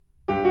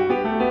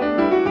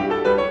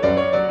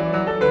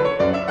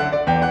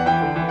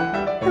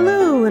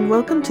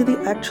welcome to the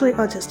Actually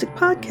Autistic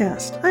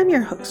podcast. I'm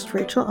your host,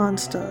 Rachel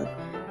Onstad.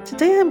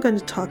 Today I'm going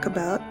to talk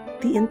about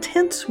the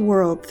intense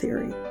world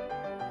theory.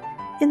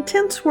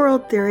 Intense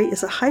world theory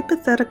is a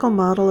hypothetical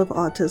model of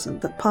autism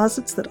that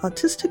posits that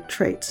autistic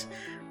traits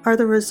are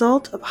the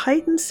result of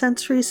heightened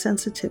sensory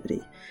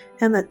sensitivity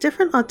and that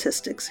different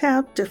autistics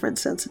have different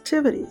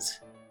sensitivities.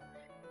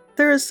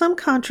 There is some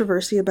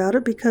controversy about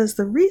it because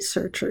the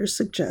researchers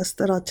suggest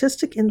that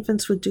autistic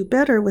infants would do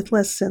better with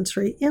less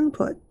sensory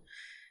input.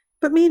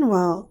 But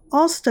meanwhile,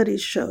 all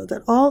studies show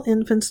that all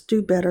infants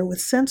do better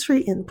with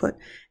sensory input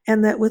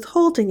and that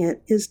withholding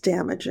it is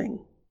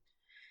damaging.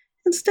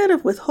 Instead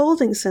of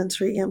withholding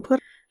sensory input,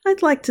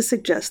 I'd like to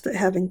suggest that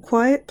having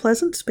quiet,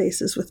 pleasant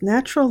spaces with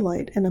natural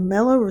light and a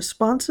mellow,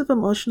 responsive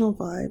emotional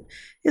vibe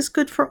is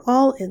good for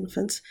all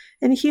infants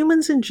and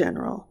humans in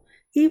general.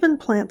 Even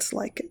plants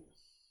like it.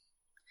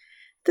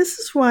 This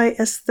is why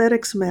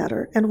aesthetics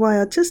matter and why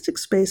autistic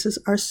spaces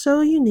are so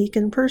unique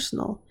and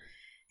personal.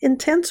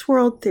 Intense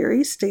world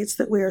theory states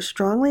that we are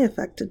strongly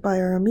affected by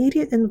our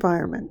immediate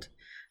environment.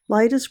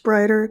 Light is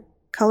brighter,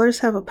 colors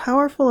have a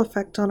powerful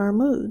effect on our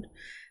mood,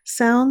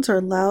 sounds are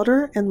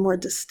louder and more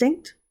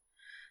distinct.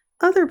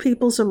 Other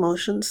people's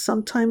emotions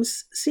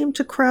sometimes seem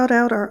to crowd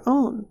out our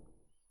own.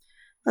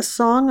 A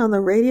song on the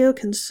radio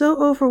can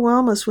so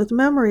overwhelm us with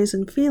memories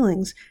and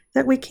feelings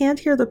that we can't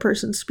hear the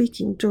person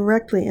speaking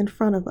directly in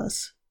front of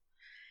us.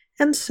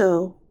 And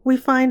so, we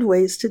find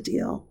ways to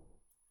deal.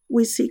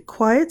 We seek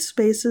quiet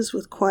spaces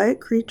with quiet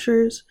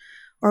creatures,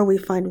 or we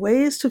find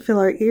ways to fill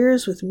our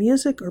ears with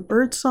music or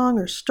birdsong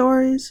or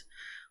stories,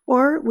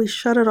 or we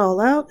shut it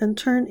all out and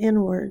turn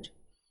inward.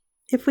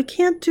 If we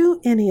can't do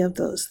any of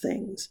those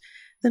things,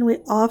 then we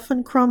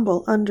often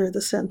crumble under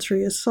the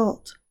sensory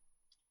assault.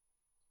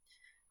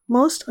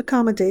 Most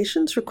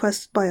accommodations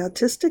requested by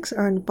autistics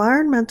are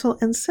environmental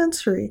and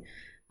sensory,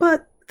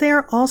 but they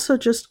are also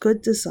just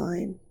good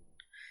design.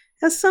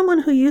 As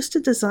someone who used to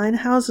design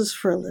houses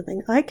for a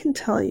living, I can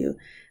tell you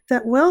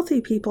that wealthy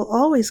people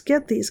always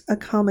get these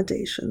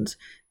accommodations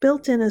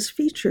built in as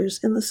features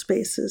in the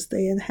spaces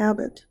they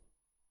inhabit.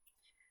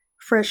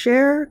 Fresh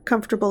air,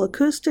 comfortable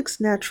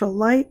acoustics, natural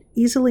light,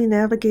 easily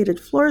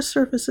navigated floor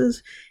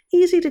surfaces,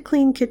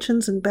 easy-to-clean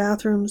kitchens and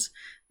bathrooms,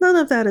 none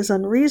of that is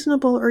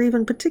unreasonable or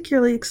even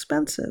particularly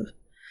expensive.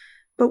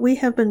 But we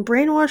have been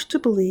brainwashed to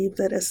believe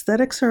that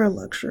aesthetics are a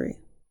luxury.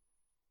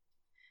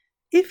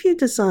 If you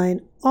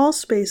design all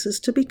spaces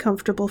to be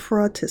comfortable for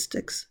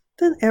autistics,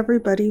 then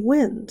everybody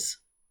wins.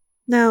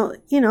 Now,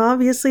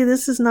 obviously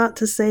this is not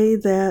to say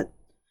that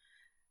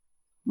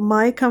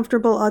my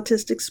comfortable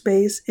autistic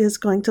space is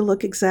going to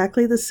look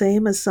exactly the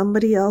same as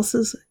somebody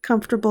else's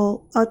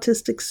comfortable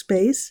autistic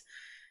space.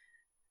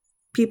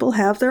 People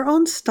have their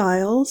own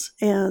styles,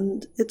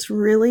 and it's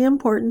really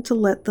important to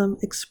let them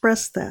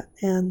express that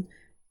and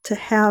to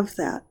have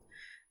that,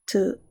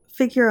 to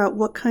figure out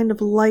what kind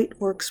of light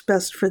works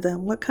best for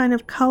them, what kind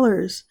of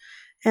colors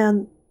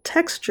and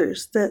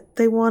textures that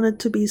they wanted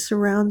to be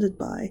surrounded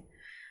by.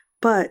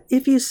 But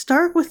if you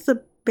start with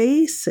the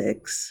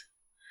basics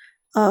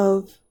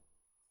of,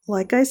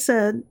 like I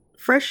said,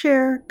 fresh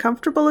air,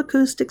 comfortable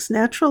acoustics,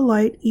 natural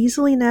light,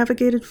 easily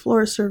navigated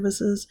floor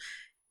surfaces,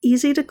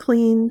 easy to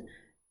clean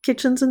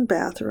kitchens and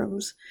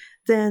bathrooms,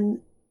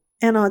 then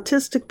an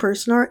autistic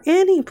person or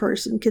any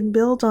person can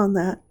build on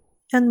that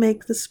and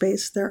make the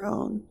space their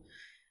own.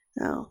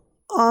 Now,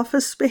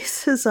 office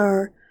spaces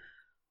are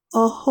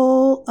a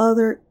whole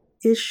other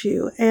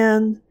issue.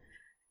 And,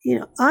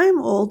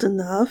 I'm old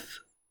enough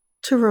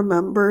to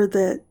remember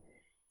that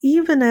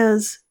even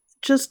as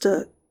just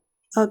a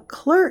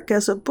clerk,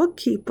 as a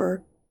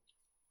bookkeeper,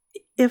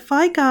 if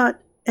I got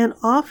an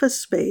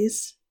office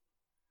space,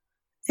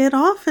 it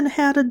often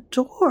had a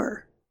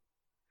door.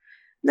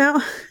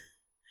 Now,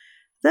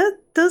 that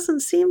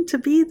doesn't seem to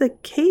be the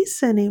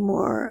case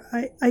anymore.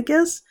 I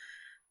guess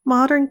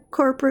modern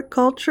corporate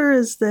culture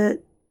is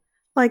that,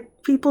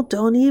 people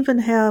don't even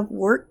have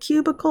work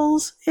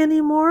cubicles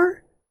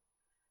anymore.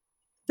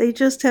 They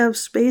just have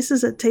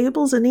spaces at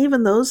tables, and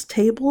even those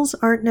tables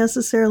aren't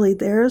necessarily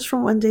theirs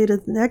from one day to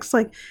the next.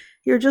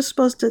 You're just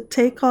supposed to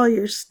take all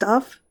your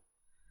stuff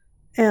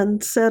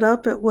and set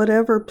up at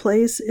whatever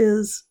place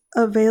is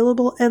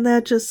available, and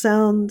that just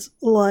sounds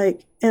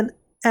like an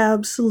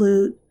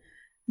absolute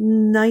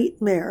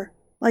nightmare.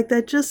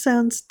 That just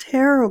sounds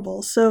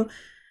terrible. So,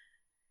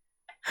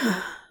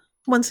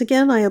 once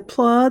again, I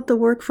applaud the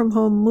work from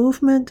home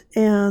movement,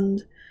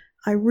 and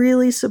I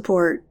really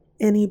support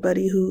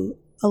anybody who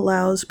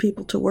allows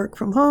people to work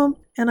from home,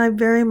 and I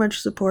very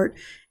much support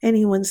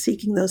anyone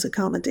seeking those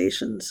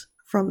accommodations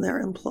from their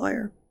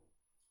employer.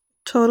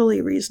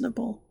 Totally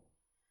reasonable.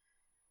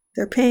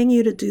 They're paying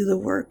you to do the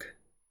work.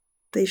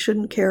 They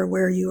shouldn't care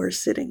where you are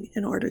sitting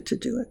in order to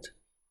do it,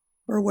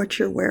 or what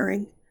you're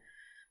wearing,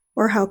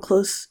 or how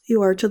close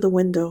you are to the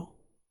window.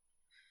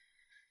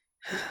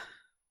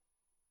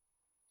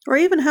 Or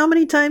even how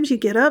many times you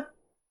get up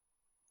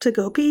to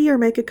go pee or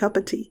make a cup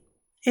of tea.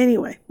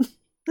 Anyway,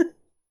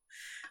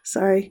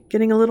 sorry,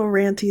 getting a little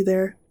ranty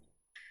there.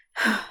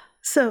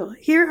 So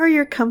here are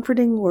your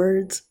comforting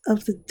words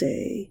of the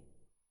day.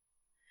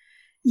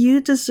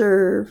 You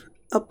deserve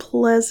a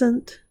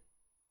pleasant,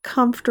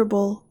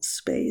 comfortable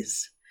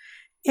space.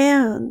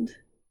 And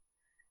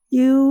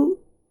you,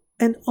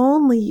 and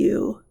only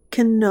you,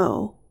 can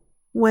know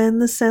when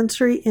the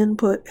sensory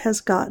input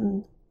has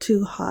gotten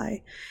too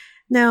high.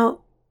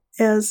 Now,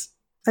 as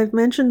I've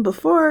mentioned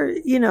before,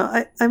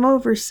 I'm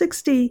over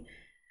 60.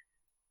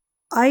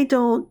 I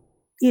don't,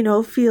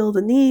 feel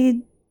the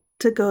need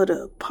to go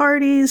to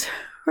parties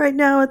right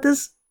now at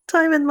this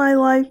time in my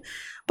life.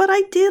 But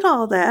I did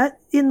all that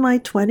in my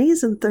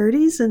 20s and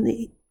 30s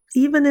and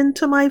even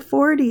into my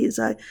 40s.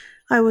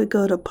 I would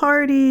go to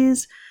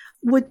parties,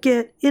 would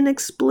get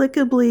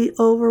inexplicably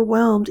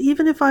overwhelmed,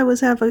 even if I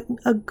was having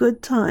a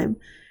good time,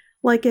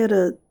 like at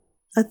a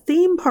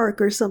theme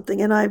park or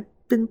something, and I've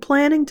been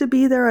planning to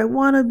be there, I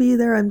want to be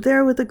there, I'm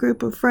there with a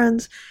group of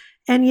friends,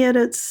 and yet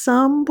at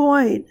some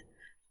point,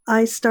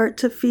 I start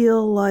to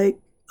feel like,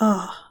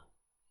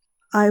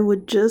 I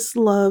would just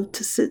love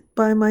to sit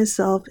by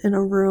myself in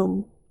a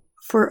room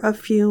for a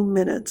few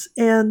minutes.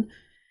 And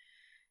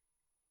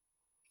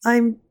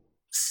I'm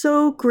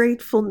so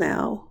grateful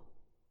now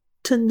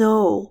to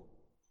know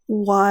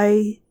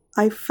why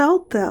I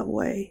felt that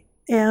way.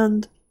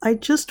 And I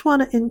just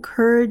want to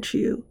encourage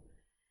you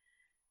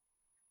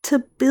to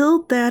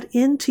build that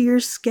into your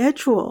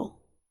schedule.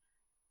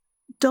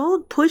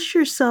 Don't push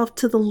yourself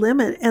to the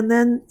limit and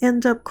then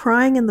end up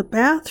crying in the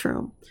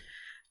bathroom.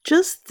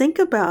 Just think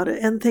about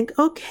it and think,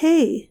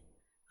 okay,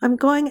 I'm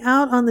going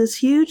out on this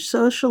huge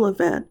social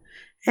event,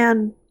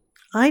 and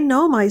I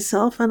know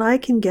myself, and I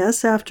can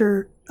guess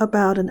after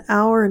about an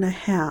hour and a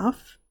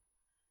half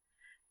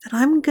that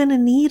I'm going to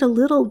need a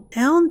little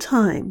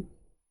downtime.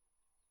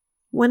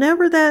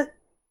 Whenever that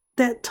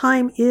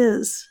time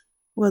is,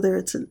 whether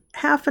it's a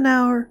half an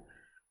hour,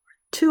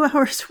 2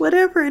 hours,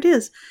 whatever it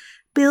is,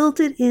 build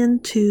it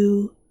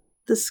into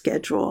the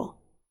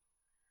schedule.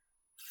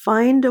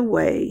 Find a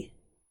way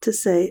to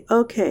say,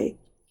 okay,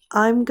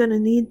 I'm going to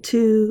need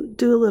to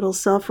do a little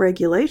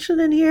self-regulation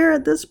in here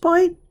at this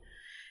point,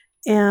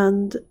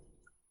 and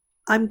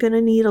I'm going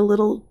to need a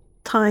little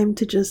time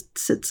to just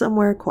sit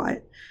somewhere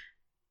quiet.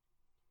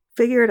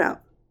 Figure it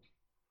out.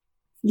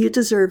 You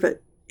deserve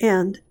it,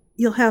 and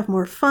you'll have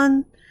more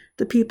fun.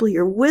 The people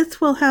you're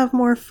with will have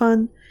more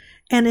fun.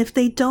 And if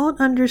they don't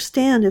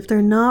understand, if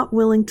they're not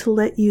willing to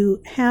let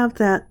you have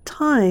that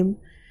time,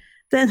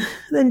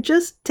 then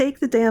just take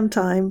the damn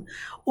time,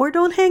 or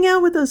don't hang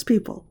out with those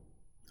people.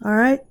 All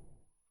right?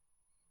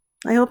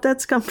 I hope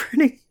that's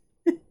comforting.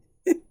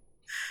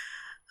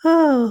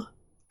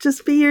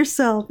 Just be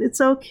yourself.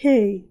 It's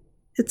okay.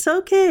 It's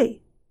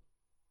okay.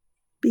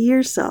 Be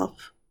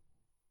yourself.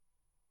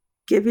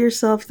 Give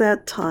yourself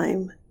that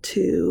time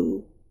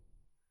to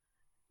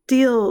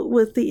deal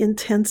with the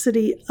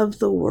intensity of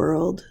the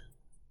world.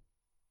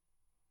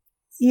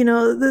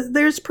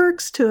 There's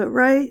perks to it,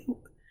 right?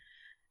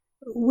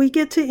 We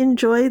get to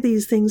enjoy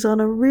these things on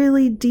a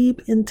really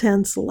deep,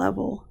 intense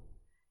level.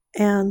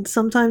 And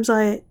sometimes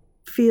I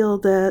feel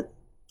that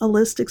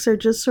holistics are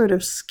just sort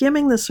of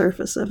skimming the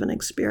surface of an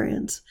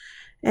experience,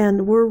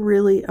 and we're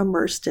really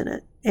immersed in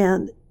it.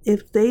 And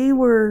if they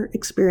were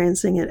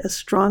experiencing it as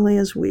strongly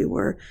as we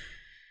were,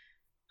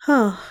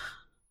 the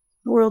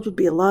world would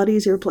be a lot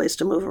easier place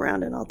to move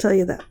around in, I'll tell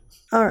you that.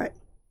 All right.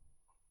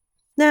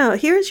 Now,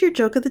 here's your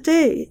joke of the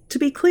day. To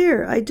be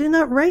clear, I do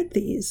not write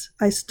these.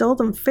 I stole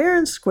them fair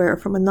and square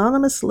from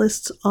anonymous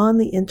lists on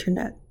the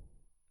internet.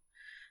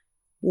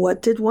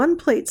 What did one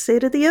plate say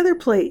to the other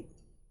plate?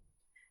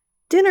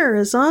 Dinner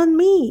is on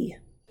me.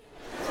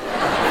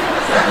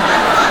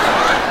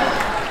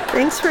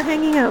 Thanks for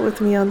hanging out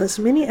with me on this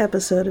mini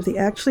episode of the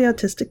Actually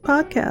Autistic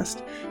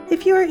podcast.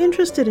 If you are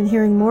interested in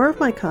hearing more of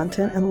my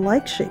content and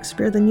like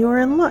Shakespeare, then you are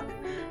in luck.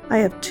 I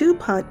have 2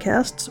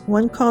 podcasts,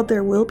 one called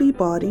There Will Be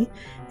Body,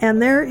 and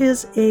there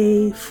is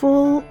a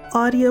full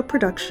audio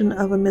production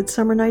of A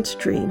Midsummer Night's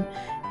Dream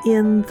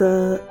in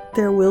the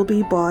There Will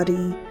Be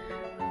Body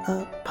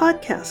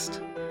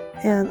podcast.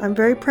 And I'm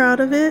very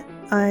proud of it.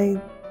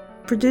 I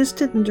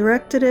produced it and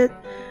directed it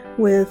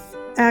with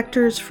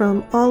actors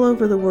from all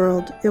over the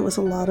world. It was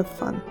a lot of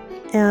fun.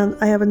 And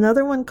I have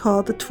another one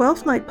called The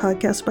 12th Night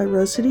Podcast by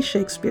Rose City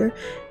Shakespeare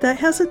that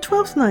has a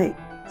 12th night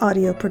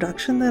audio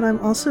production that I'm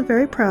also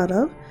very proud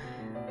of.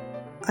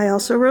 I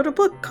also wrote a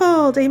book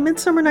called A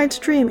Midsummer Night's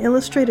Dream,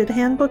 Illustrated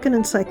Handbook and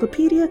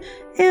Encyclopedia,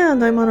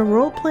 and I'm on a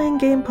role-playing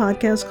game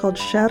podcast called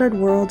Shattered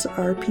Worlds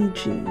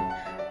RPG.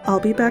 I'll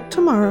be back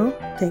tomorrow.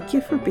 Thank you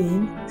for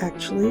being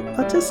actually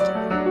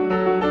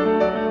autistic.